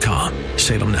salemnow.com.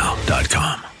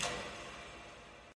 salemnow.com.